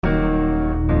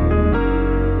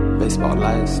Baseball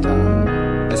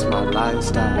lifestyle. It's my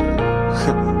lifestyle.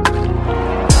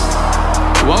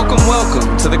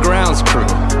 Welcome to the Grounds Crew,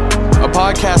 a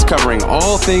podcast covering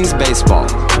all things baseball.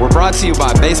 We're brought to you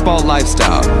by Baseball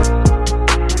Lifestyle.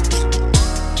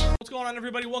 What's going on,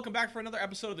 everybody? Welcome back for another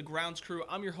episode of the Grounds Crew.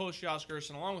 I'm your host, Josh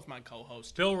Gerson, along with my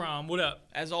co-host, Bill Rom. What up?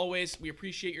 As always, we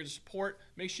appreciate your support.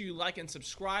 Make sure you like and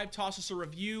subscribe, toss us a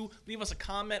review, leave us a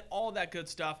comment, all that good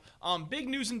stuff. Big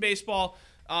news in baseball.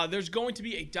 There's going to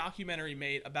be a documentary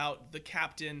made about the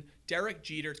captain, Derek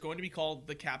Jeter. It's going to be called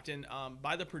The Captain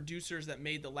by the producers that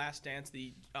made The Last Dance,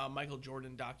 the Michael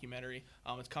Jordan documentary.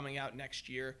 It's coming out next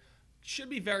year. Should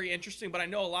be very interesting, but I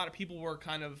know a lot of people were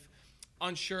kind of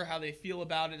unsure how they feel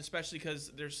about it, especially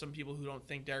because there's some people who don't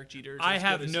think Derek Jeter is I as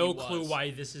have good as no he was. clue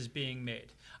why this is being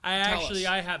made.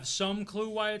 I have some clue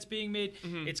why it's being made.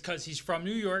 Mm-hmm. It's because he's from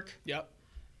New York. Yep.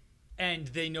 And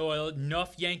they know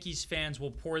enough Yankees fans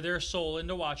will pour their soul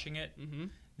into watching it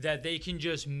that they can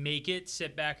just make it,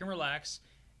 sit back and relax.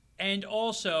 And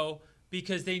also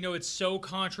because they know it's so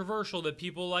controversial that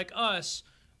people like us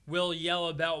will yell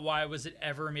about why was it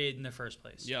ever made in the first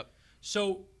place. Yep.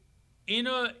 So in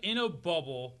a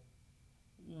bubble,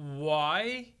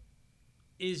 why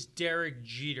is Derek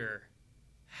Jeter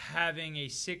having a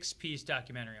 6-piece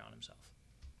documentary on himself?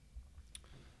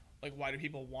 Like, why do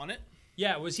people want it?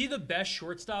 Yeah, was he the best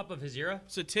shortstop of his era?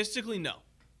 Statistically, no.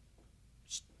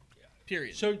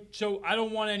 Period. So I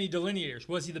don't want any delineators.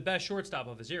 Was he the best shortstop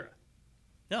of his era?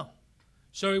 No.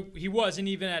 So he wasn't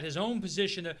even at his own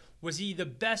position. Was he the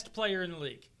best player in the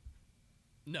league?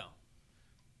 No.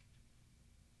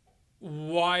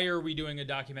 Why are we doing a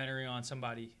documentary on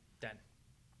somebody then?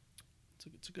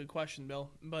 It's a good question,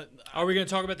 Bill. But are we going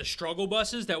to talk about the struggle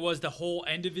buses that was the whole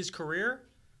end of his career?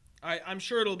 I'm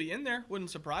sure it'll be in there.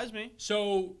 Wouldn't surprise me.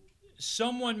 So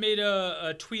someone made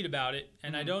a tweet about it,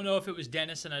 and I don't know if it was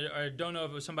Dennis, and I don't know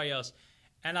if it was somebody else.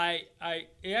 And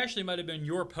it actually might have been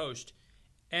your post.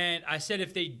 And I said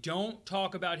if they don't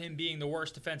talk about him being the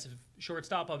worst defensive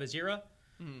shortstop of his era,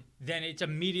 then it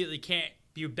immediately can't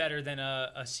be better than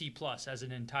a C+ as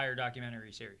an entire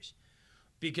documentary series.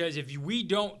 Because if we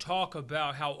don't talk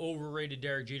about how overrated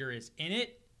Derek Jeter is in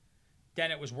it,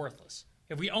 then it was worthless.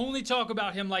 If we only talk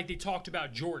about him like they talked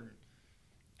about Jordan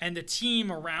and the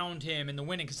team around him and the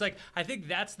winning, because I think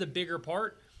that's the bigger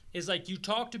part, is you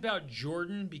talked about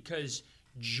Jordan because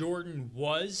Jordan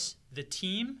was the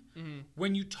team.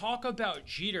 When you talk about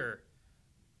Jeter,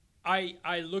 I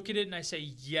look at it and I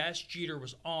say, yes, Jeter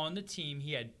was on the team.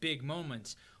 He had big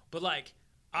moments. But,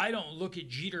 I don't look at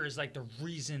Jeter as, the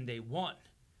reason they won.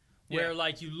 Where,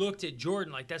 you looked at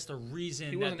Jordan, that's the reason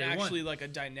that they won. He wasn't actually, a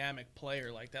dynamic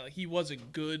player like that. He was a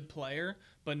good player,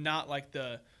 but not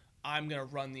the I'm going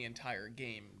to run the entire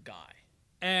game guy.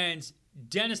 And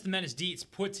Dennis the Menace Dietz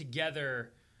put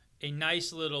together a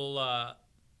nice little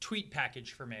tweet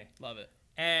package for me. Love it.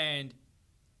 And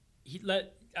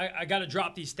I got to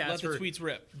drop these stats. Let the tweets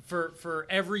rip. For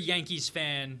every Yankees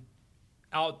fan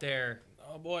out there.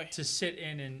 Oh, boy. To sit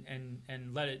in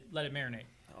and let it marinate.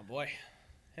 Oh, boy.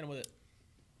 Hit him with it.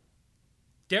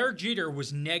 Derek Jeter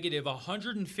was negative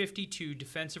 152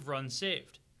 defensive runs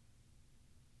saved.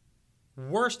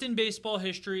 Worst in baseball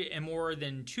history and more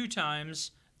than 2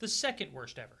 times the second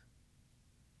worst ever.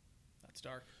 That's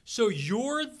dark. So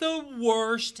you're the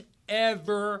worst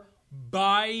ever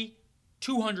by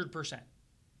 200%.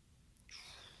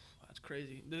 That's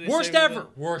crazy. Worst ever.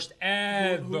 Worst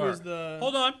ever. Who was the...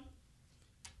 Hold on.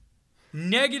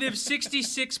 Negative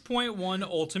 66.1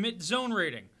 ultimate zone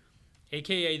rating,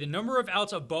 a.k.a. the number of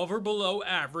outs above or below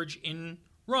average in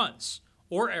runs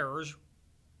or errors,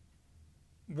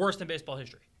 worst in baseball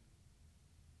history.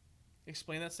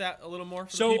 Explain that stat a little more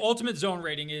for So the people. ultimate zone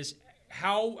rating is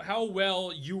how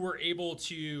well you were able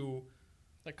to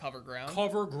cover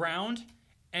ground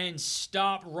and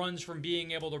stop runs from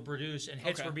being able to produce and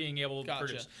hits from being able to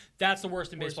produce. That's the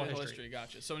worst in baseball history.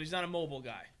 Gotcha. So he's not a mobile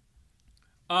guy.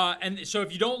 And so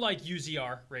if you don't like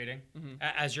UZR rating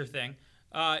as your thing,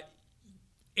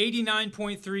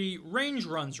 89.3 range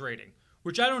runs rating,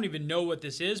 which I don't even know what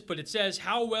this is, but it says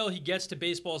how well he gets to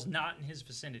baseballs not in his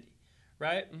vicinity,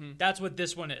 right? That's what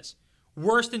this one is.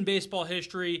 Worst in baseball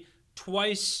history,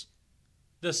 twice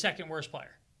the second worst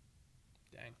player.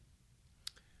 Dang.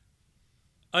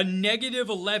 A negative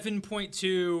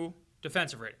 11.2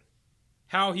 defensive rating.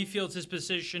 How he fields his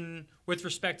position with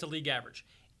respect to league average.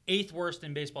 8th worst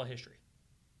in baseball history.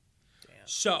 Damn.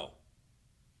 So,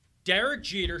 Derek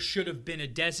Jeter should have been a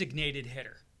designated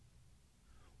hitter.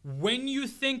 When you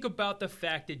think about the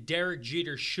fact that Derek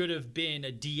Jeter should have been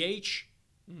a DH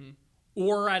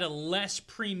or at a less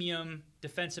premium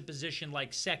defensive position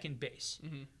like second base,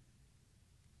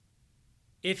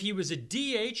 If he was a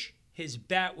DH, his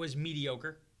bat was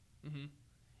mediocre. Mm-hmm.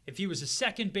 If he was a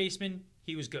second baseman,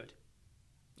 he was good.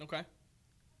 Okay.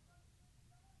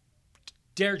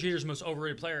 Derek Jeter's the most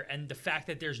overrated player, and the fact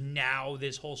that there's now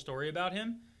this whole story about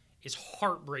him is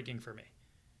heartbreaking for me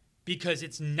because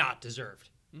it's not deserved.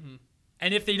 Mm-hmm.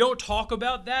 And if they don't talk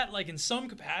about that, like in some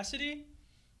capacity,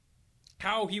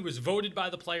 how he was voted by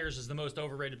the players as the most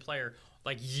overrated player,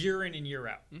 like year in and year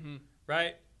out, Mm-hmm.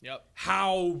 right? Yep.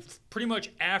 How pretty much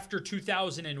after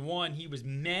 2001 he was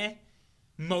meh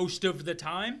most of the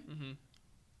time. Mm-hmm.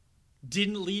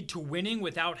 Didn't lead to winning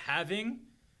without having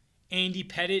Andy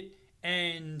Pettitte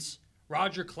and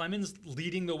Roger Clemens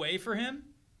leading the way for him.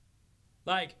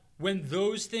 Like, when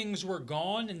those things were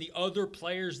gone and the other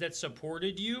players that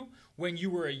supported you when you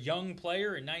were a young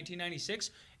player in 1996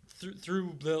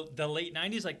 through the late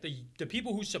 90s, like the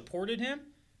people who supported him,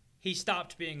 he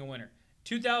stopped being a winner.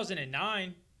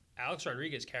 2009, Alex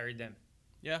Rodriguez carried them.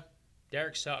 Yeah.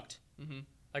 Derek sucked. Mm-hmm.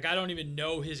 Like, I don't even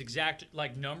know his exact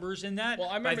like numbers in that. Well,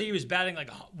 I but I remember- think he was batting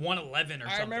like 111 or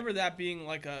something. I remember that being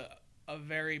like a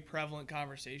very prevalent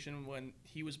conversation when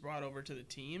he was brought over to the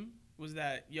team, was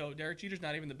that, yo, Derek Jeter's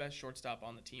not even the best shortstop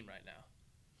on the team right now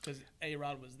because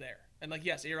A-Rod was there. And, like,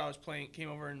 yes, A-Rod came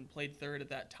over and played third at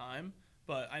that time,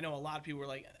 but I know a lot of people were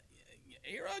like,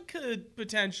 A-Rod could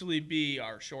potentially be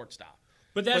our shortstop.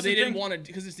 But that's But they the didn't thing. want to,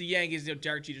 because it's the Yankees,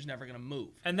 Derek Jeter's never going to move.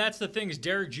 And that's the thing is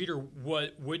Derek Jeter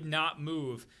would not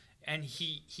move, and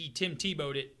he Tim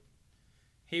Tebow'd it.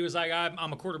 He was like,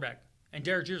 I'm a quarterback. And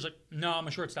Derek Jeter's like, no, I'm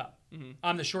a shortstop. Mm-hmm.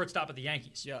 I'm the shortstop of the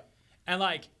Yankees. Yeah. And,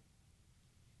 like,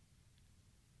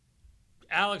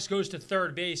 Alex goes to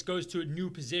third base, goes to a new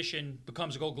position,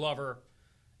 becomes a Gold Glover,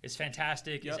 is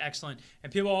fantastic, Yep. is excellent.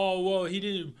 And people, oh, well, he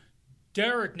didn't.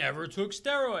 Derek never took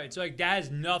steroids. Like, that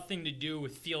has nothing to do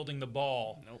with fielding the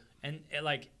ball. Nope. And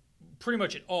like, pretty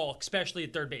much at all, especially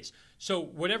at third base. So,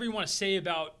 whatever you want to say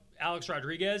about Alex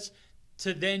Rodriguez,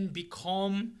 to then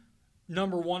become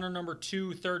number one or number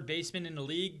two third baseman in the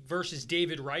league versus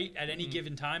David Wright at any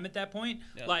given time at that point,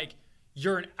 Yep. like,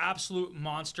 you're an absolute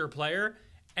monster player.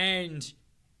 And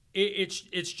it's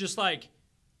just like,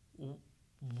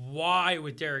 why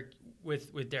with Derek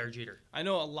Jeter? I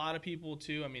know a lot of people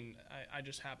too. I mean, I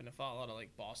just happen to follow a lot of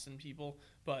like Boston people,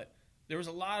 but there was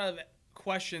a lot of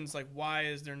questions like, why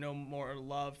is there no more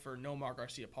love for Nomar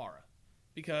Garciaparra?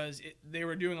 Because they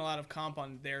were doing a lot of comp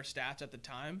on their stats at the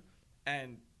time,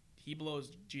 and he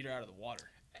blows Jeter out of the water.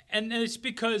 And it's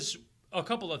because a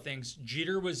couple of things.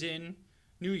 Jeter was in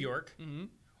New York. Mm-hmm.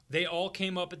 They all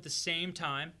came up at the same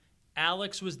time.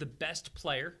 Alex was the best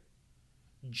player.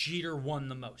 Jeter won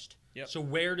the most. Yep. So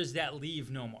where does that leave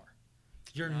Nomar?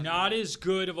 You're not as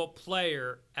good of a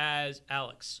player as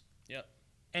Alex. Yep.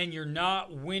 And you're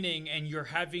not winning, and you're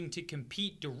having to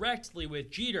compete directly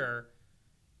with Jeter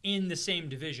in the same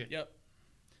division. Yep.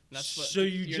 And that's what, So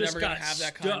you're just never got gonna have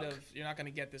that stuck. kind of. You're not going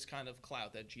to get this kind of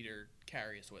clout that Jeter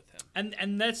carries with him.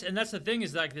 And that's the thing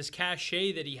is like this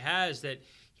cachet that he has that,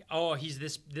 oh, he's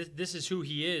this is who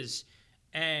he is,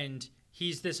 and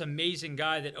he's this amazing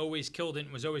guy that always killed it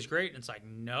and was always great. And it's like,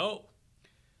 no.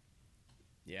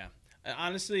 Yeah.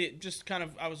 Honestly, just kind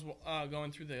of, I was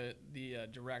going through the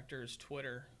director's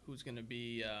Twitter, who's going to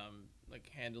be like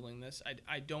handling this.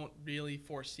 I don't really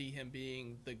foresee him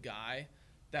being the guy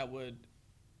that would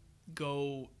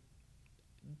go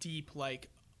deep like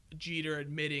Jeter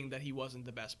admitting that he wasn't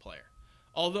the best player.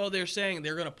 Although they're saying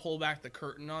they're going to pull back the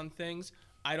curtain on things,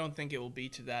 I don't think it will be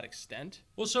to that extent.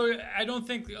 Well, so I don't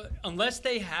think unless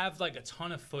they have like a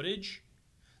ton of footage,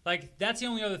 like that's the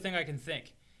only other thing I can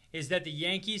think is that the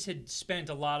Yankees had spent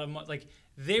a lot of money. Like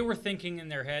they were thinking in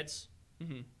their heads,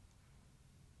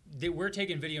 we're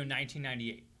taking video in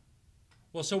 1998.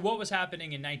 Well, so what was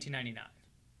happening in 1999?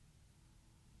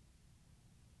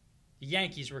 The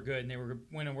Yankees were good and they were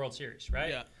winning World Series, right?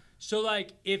 Yeah. So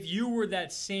like if you were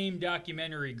that same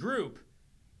documentary group,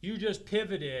 you just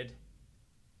pivoted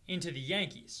into the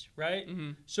Yankees, right?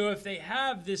 Mm-hmm. So if they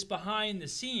have this behind the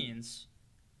scenes,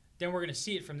 then we're going to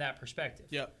see it from that perspective.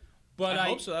 Yep. But I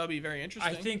hope so. That'll be very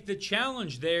interesting. I think the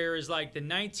challenge there is like the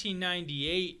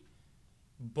 1998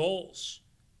 Bulls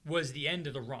was the end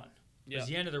of the run. It was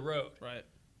the end of the road. Right.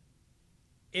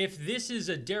 If this is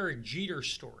a Derek Jeter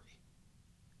story,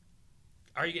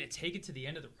 are you going to take it to the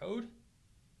end of the road?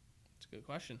 That's a good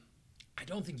question. I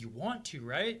don't think you want to,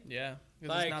 right? Yeah.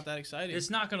 Because Like, it's not that exciting. It's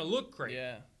not going to look great.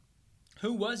 Yeah.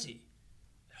 Who was he?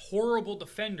 Horrible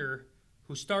defender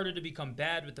who started to become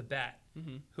bad with the bat,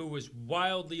 who was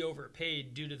wildly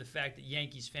overpaid due to the fact that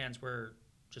Yankees fans were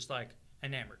just like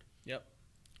enamored. Yep.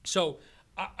 So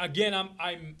again,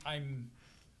 I'm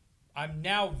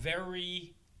now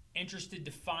very interested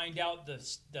to find out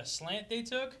the slant they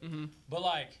took. Mm-hmm. But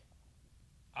like,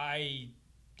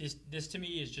 this to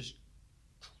me is just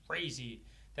crazy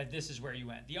that this is where you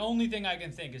went. The only thing I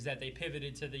can think is that they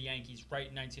pivoted to the Yankees right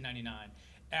in 1999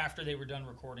 after they were done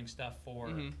recording stuff for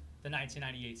the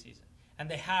 1998 season. And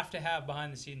they have to have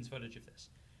behind-the-scenes footage of this.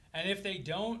 And if they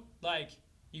don't, like,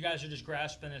 you guys are just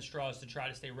grasping at straws to try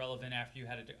to stay relevant after you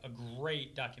had a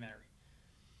great documentary.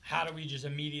 How do we just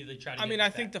immediately try to I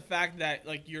think the fact that,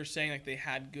 like, you're saying, like, they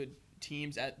had good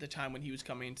teams at the time when he was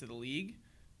coming into the league,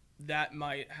 that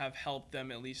might have helped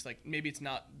them at least, like, maybe it's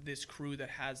not this crew that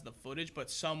has the footage,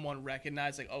 but someone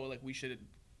recognized, like, oh, like, we should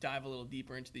dive a little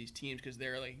deeper into these teams because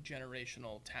they're, like,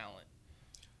 generational talent.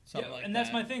 Something like and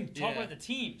that's my thing. Talk about the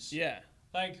teams. Yeah.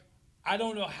 Like, I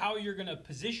don't know how you're going to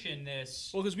position this.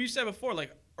 Well, because we've said before,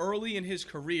 like, early in his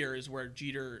career is where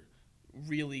Jeter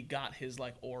really got his,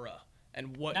 like, aura.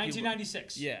 And what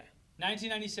 1996.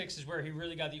 1996 is where he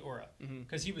really got the aura.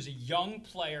 Because he was a young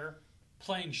player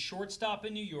playing shortstop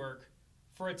in New York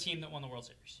for a team that won the World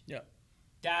Series. Yeah.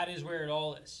 That is where it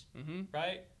all is.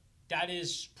 Right? That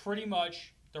is pretty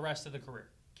much the rest of the career,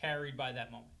 carried by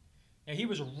that moment. Now, he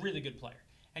was a really good player.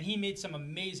 And he made some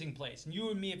amazing plays. And you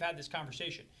and me have had this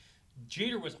conversation.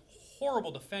 Jeter was a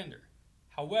horrible defender.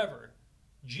 However,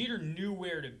 Jeter knew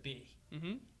where to be.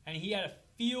 And he had a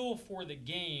feel for the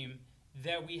game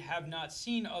that we have not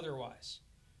seen otherwise.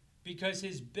 Because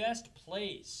his best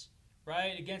plays,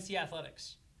 right, against the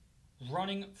Athletics,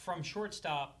 running from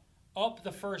shortstop up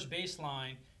the first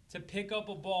baseline to pick up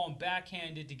a ball and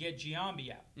backhanded to get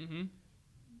Giambi out.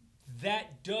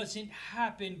 That doesn't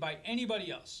happen by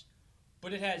anybody else.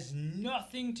 But it has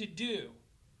nothing to do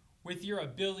with your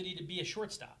ability to be a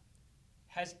shortstop.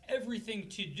 Has everything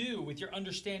to do with your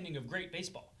understanding of great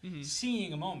baseball.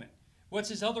 Seeing a moment. What's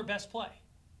his other best play?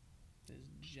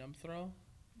 His jump throw?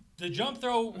 The jump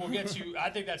throw we'll get to,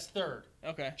 I think that's third.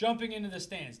 Okay. Jumping into the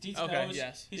stands. Deets knows.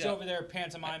 Yes. He's over there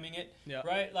pantomiming it. Yeah.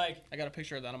 Right? Like, I got a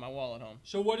picture of that on my wall at home.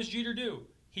 So what does Jeter do?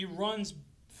 He runs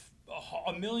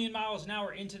a million miles an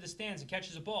hour into the stands and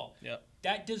catches a ball. Yep.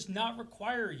 That does not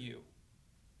require you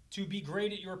to be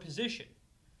great at your position.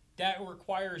 That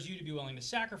requires you to be willing to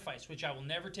sacrifice, which I will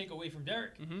never take away from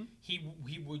Derek. He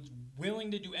was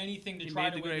willing to do anything to try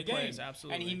to win the game. Plays,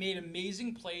 absolutely. And he made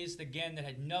amazing plays, again, that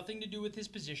had nothing to do with his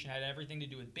position, had everything to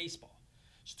do with baseball.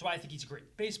 So that's why I think he's a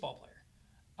great baseball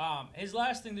player. His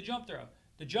last thing, the jump throw.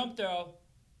 The jump throw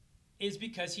is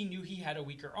because he knew he had a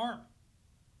weaker arm.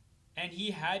 And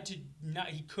he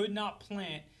could not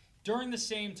plant during the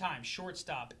same time,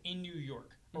 shortstop in New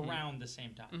York. Around the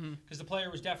same time. Because the player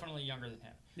was definitely younger than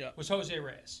him. Was Jose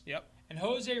Reyes. And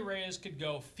Jose Reyes could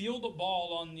go field a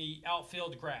ball on the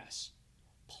outfield grass,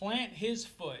 plant his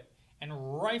foot,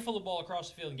 and rifle the ball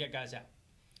across the field and get guys out.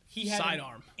 He had an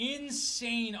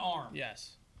insane arm.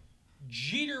 Yes.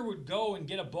 Jeter would go and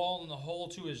get a ball in the hole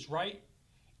to his right,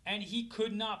 and he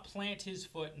could not plant his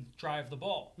foot and drive the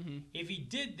ball. If he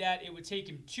did that, it would take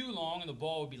him too long and the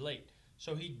ball would be late.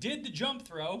 So he did the jump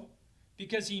throw,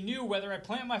 because he knew whether I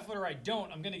plant my foot or I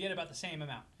don't, I'm going to get about the same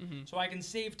amount. So I can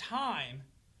save time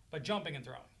by jumping and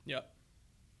throwing. Yep.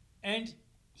 And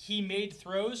he made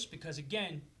throws because,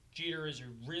 again, Jeter is a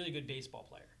really good baseball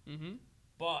player.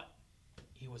 But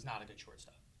he was not a good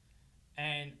shortstop.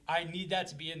 And I need that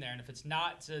to be in there. And if it's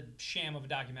not, it's a sham of a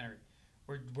documentary.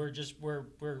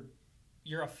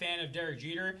 You're a fan of Derek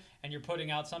Jeter, and you're putting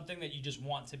out something that you just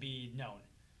want to be known.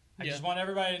 I just want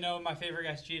everybody to know my favorite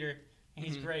guy's Jeter. And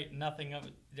he's great. Nothing of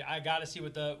it. I got to see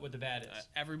what the bad is.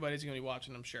 Everybody's going to be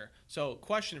watching, I'm sure. So,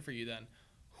 question for you then: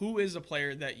 who is a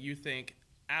player that you think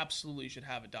absolutely should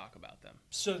have a doc about them?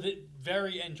 So,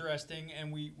 very interesting,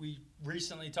 and we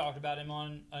recently talked about him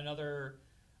on another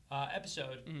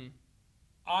episode.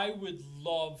 I would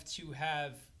love to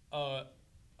have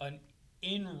an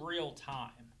in real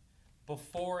time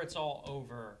before it's all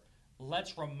over.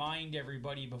 Let's remind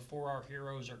everybody before our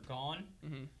heroes are gone.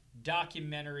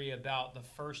 Documentary about the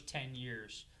first 10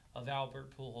 years of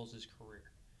Albert Pujols'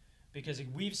 career. Because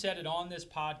we've said it on this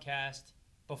podcast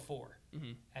before.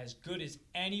 As good as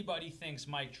anybody thinks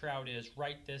Mike Trout is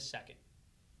right this second,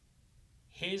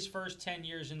 his first 10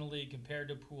 years in the league compared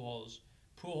to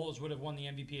Pujols would have won the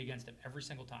MVP against him every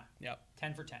single time.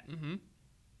 10 for 10.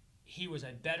 He was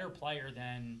a better player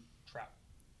than Trout.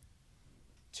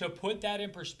 To put that in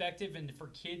perspective and for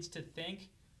kids to think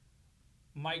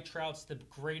Mike Trout's the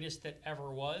greatest that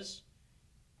ever was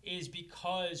is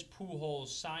because Pujols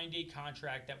signed a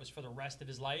contract that was for the rest of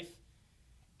his life.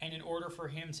 And in order for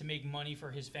him to make money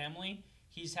for his family,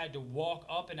 he's had to walk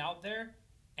up and out there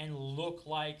and look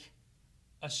like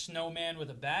a snowman with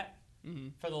a bat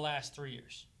for the last 3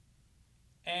 years.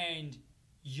 And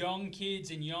young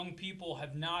kids and young people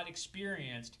have not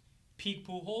experienced peak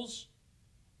Pujols,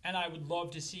 and I would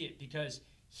love to see it because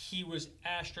he was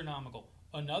astronomical.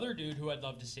 Another dude who I'd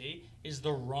love to see is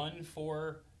the run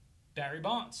for Barry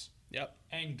Bonds. Yep.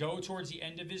 And go towards the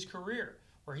end of his career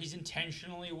where he's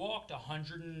intentionally walked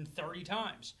 130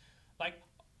 times. Like,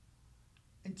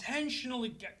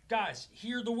 intentionally, guys,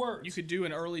 hear the words. You could do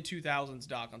an early 2000s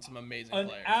doc on some amazing An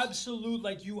players. absolute,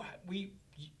 like, you're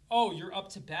up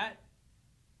to bat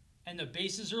and the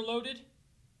bases are loaded.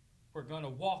 We're going to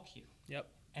walk you. Yep.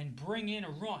 And bring in a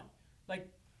run. Like,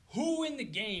 who in the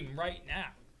game right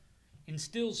now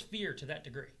instills fear to that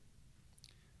degree?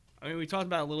 I mean, we talked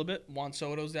about it a little bit. Juan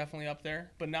Soto's definitely up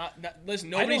there, but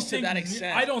listen, nobody's to that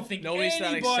extent. I don't think nobody's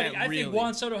anybody. To that extent, I really. think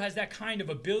Juan Soto has that kind of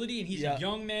ability, and he's a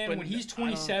young man. But when he's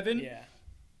 27,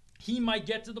 he might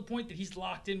get to the point that he's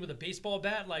locked in with a baseball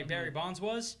bat like Barry Bonds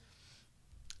was.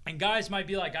 And guys might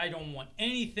be like, I don't want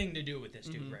anything to do with this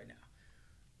dude right now.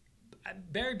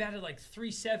 Barry batted like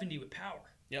 370 with power.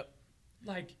 Yep.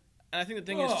 Like, and I think the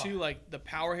thing is, too, like, the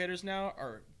power hitters now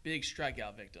are big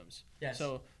strikeout victims. Yes.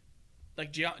 So,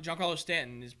 like, Giancarlo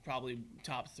Stanton is probably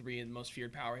top 3 in the most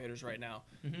feared power hitters right now.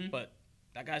 But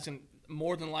that guy's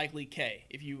more than likely K.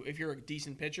 If you're a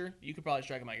decent pitcher, you could probably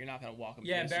strike him out. You're not going to walk him.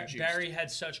 Yeah, Barry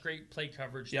had such great plate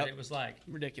coverage that it was like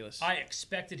ridiculous. I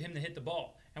expected him to hit the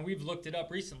ball, and we've looked it up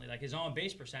recently. Like, his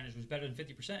on-base percentage was better than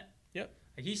 50%. Yep.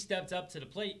 Like, he stepped up to the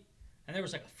plate, and there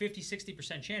was like a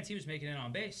 50-60% chance he was making it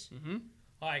on base.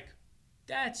 Like,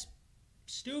 that's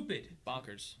stupid.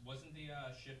 Bonkers. Wasn't the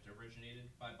shift originated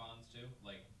by Bonds too?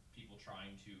 Like, people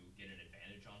trying to get an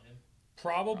advantage on him?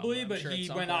 Probably, but sure he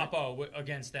went oppo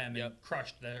against them and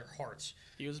crushed their hearts.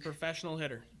 He was a professional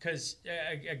hitter. Because,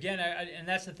 again, and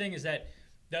that's the thing is that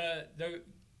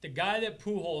the guy that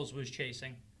Pujols was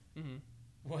chasing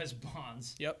was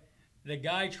Bonds. Yep. The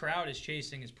guy Trout is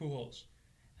chasing is Pujols.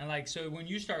 And, like, so when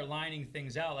you start lining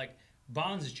things out, like,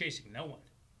 Bonds is chasing no one.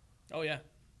 Oh, yeah.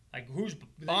 Like,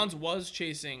 Bonds was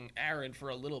chasing Aaron for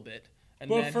a little bit.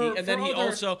 And Well, then he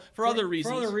also, for other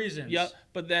reasons. For other reasons. Yep.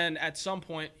 But then at some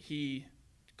point, he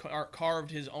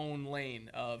carved his own lane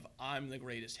of, I'm the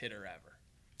greatest hitter ever.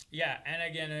 Yeah, and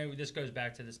again, this goes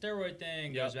back to the steroid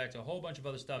thing, goes back to a whole bunch of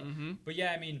other stuff. But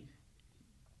yeah, I mean,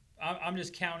 I'm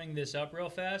just counting this up real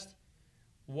fast.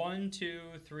 1, 2,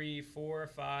 3, 4,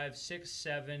 5, 6,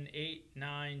 7, 8,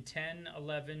 9, 10,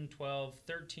 11, 12,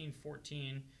 13,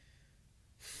 14.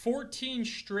 14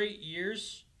 straight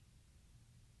years,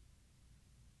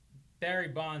 Barry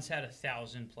Bonds had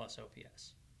 1,000+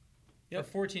 OPS. Yep.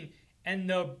 For 14,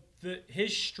 and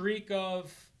his streak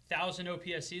of 1,000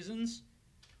 OPS seasons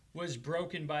was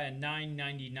broken by a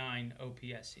 999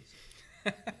 OPS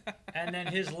season. And then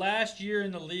his last year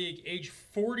in the league, age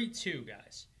 42,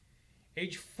 guys.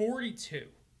 Age 42,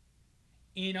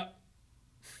 in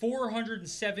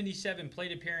 477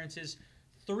 plate appearances,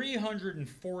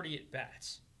 340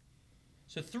 at-bats.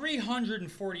 So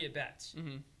 340 at-bats.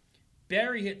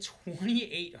 Barry hit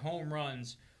 28 home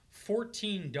runs,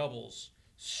 14 doubles,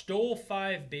 stole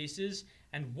 5 bases,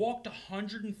 and walked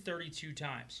 132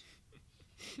 times.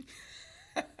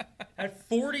 At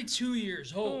 42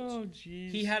 years old,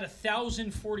 he had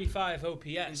 1,045 OPS.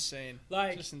 Insane.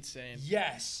 Like, just insane.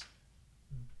 Yes.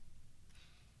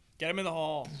 Get him in the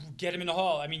hall. Get him in the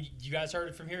hall. I mean, you guys heard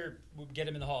it from here. Get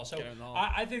him in the hall. So Get him in the hall.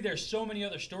 I think there's so many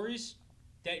other stories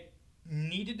that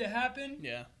needed to happen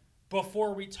Yeah.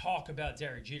 before we talk about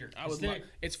Derek Jeter.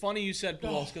 It's funny you said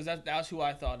Pujols because that's who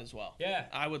I thought as well. Yeah.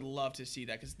 I would love to see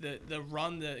that because the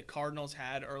run the Cardinals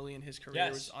had early in his career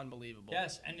was unbelievable.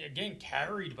 Yes, and again,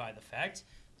 carried by the fact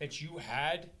that you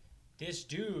had this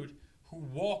dude who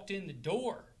walked in the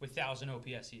door with 1,000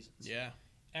 OPS seasons. Yeah.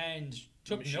 And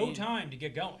took no time to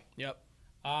get going. Yep.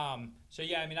 So,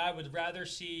 yeah, I mean, I would rather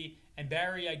see – and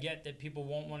Barry, I get that people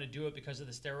won't want to do it because of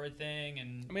the steroid thing.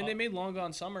 And I mean, they made Long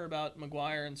Gone Summer about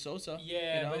McGuire and Sosa.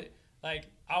 Yeah, but, like,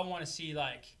 I want to see,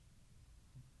 like,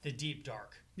 the deep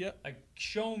dark. Yep. Like,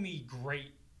 show me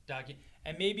great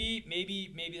and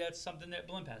maybe that's something that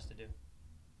Blimp has to do.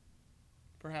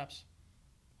 Perhaps.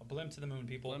 A blimp to the moon,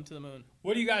 people. Blimp to the moon.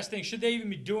 What do you guys think? Should they even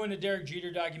be doing a Derek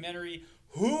Jeter documentary?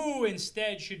 Who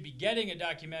instead should be getting a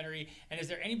documentary? And is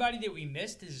there anybody that we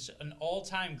missed as an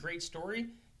all-time great story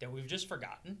that we've just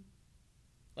forgotten?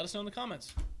 Let us know in the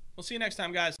comments. We'll see you next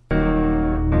time, guys.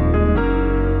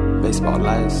 Baseball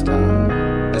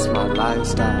lifestyle, it's my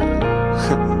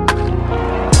lifestyle.